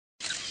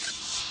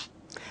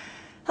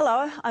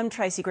Hello, I'm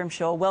Tracy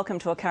Grimshaw. Welcome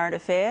to A Current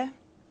Affair.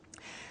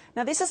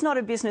 Now, this is not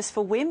a business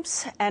for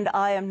wimps, and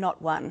I am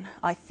not one.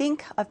 I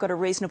think I've got a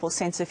reasonable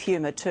sense of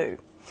humour too.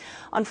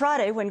 On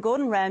Friday, when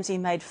Gordon Ramsay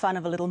made fun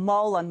of a little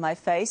mole on my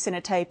face in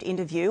a taped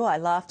interview, I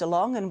laughed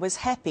along and was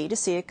happy to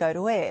see it go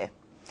to air.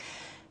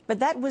 But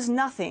that was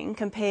nothing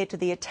compared to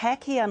the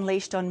attack he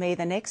unleashed on me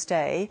the next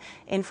day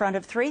in front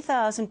of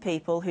 3,000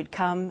 people who'd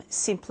come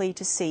simply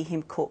to see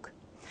him cook.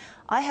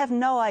 I have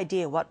no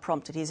idea what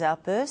prompted his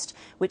outburst,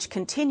 which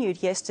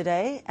continued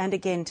yesterday and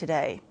again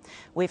today.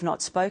 We've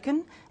not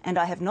spoken, and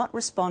I have not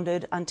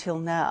responded until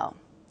now.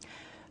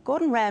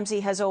 Gordon Ramsay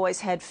has always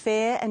had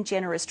fair and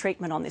generous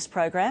treatment on this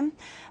program,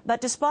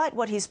 but despite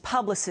what his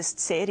publicist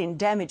said in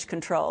Damage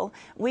Control,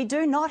 we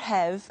do not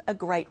have a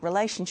great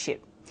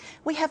relationship.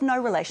 We have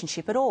no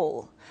relationship at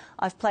all.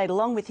 I've played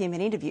along with him in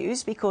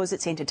interviews because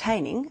it's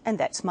entertaining, and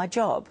that's my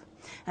job.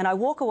 And I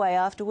walk away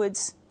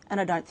afterwards,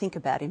 and I don't think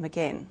about him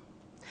again.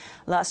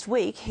 Last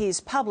week,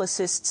 his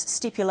publicists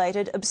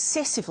stipulated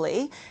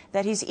obsessively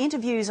that his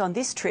interviews on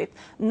this trip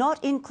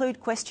not include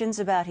questions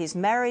about his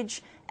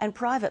marriage and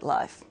private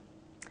life.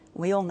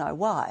 We all know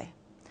why.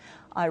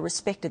 I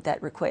respected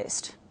that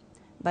request.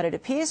 But it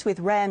appears with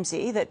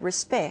Ramsay that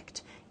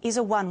respect is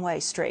a one-way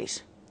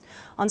street.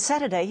 On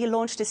Saturday, he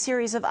launched a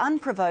series of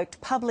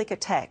unprovoked public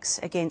attacks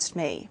against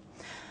me.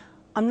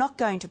 I'm not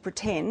going to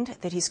pretend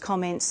that his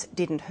comments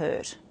didn't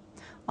hurt.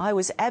 I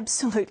was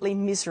absolutely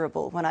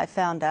miserable when I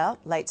found out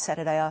late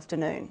Saturday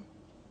afternoon.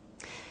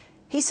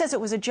 He says it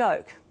was a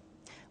joke.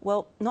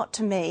 Well, not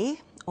to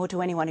me or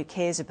to anyone who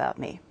cares about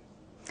me.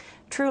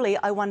 Truly,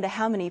 I wonder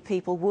how many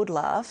people would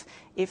laugh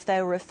if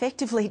they were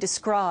effectively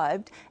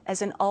described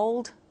as an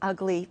old,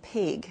 ugly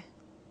pig.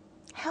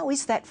 How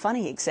is that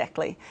funny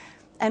exactly?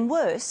 And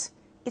worse,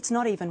 it's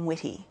not even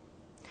witty.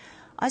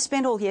 I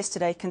spent all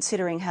yesterday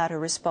considering how to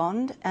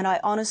respond, and I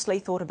honestly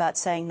thought about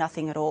saying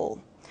nothing at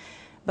all.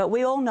 But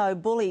we all know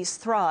bullies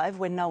thrive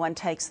when no one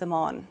takes them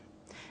on.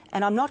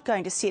 And I'm not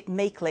going to sit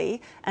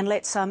meekly and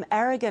let some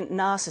arrogant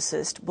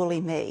narcissist bully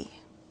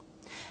me.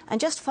 And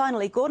just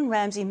finally, Gordon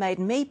Ramsay made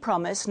me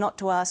promise not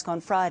to ask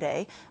on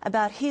Friday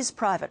about his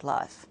private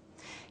life.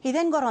 He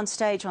then got on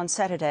stage on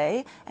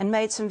Saturday and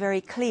made some very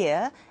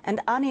clear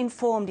and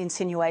uninformed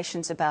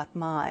insinuations about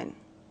mine.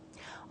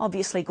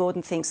 Obviously,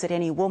 Gordon thinks that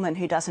any woman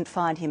who doesn't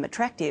find him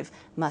attractive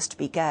must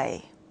be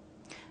gay.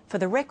 For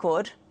the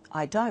record,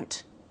 I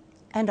don't.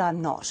 And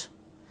I'm not.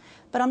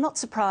 But I'm not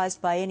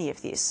surprised by any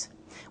of this.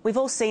 We've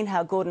all seen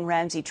how Gordon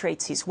Ramsay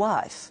treats his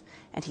wife,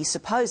 and he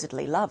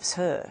supposedly loves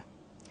her.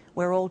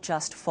 We're all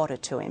just fodder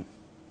to him.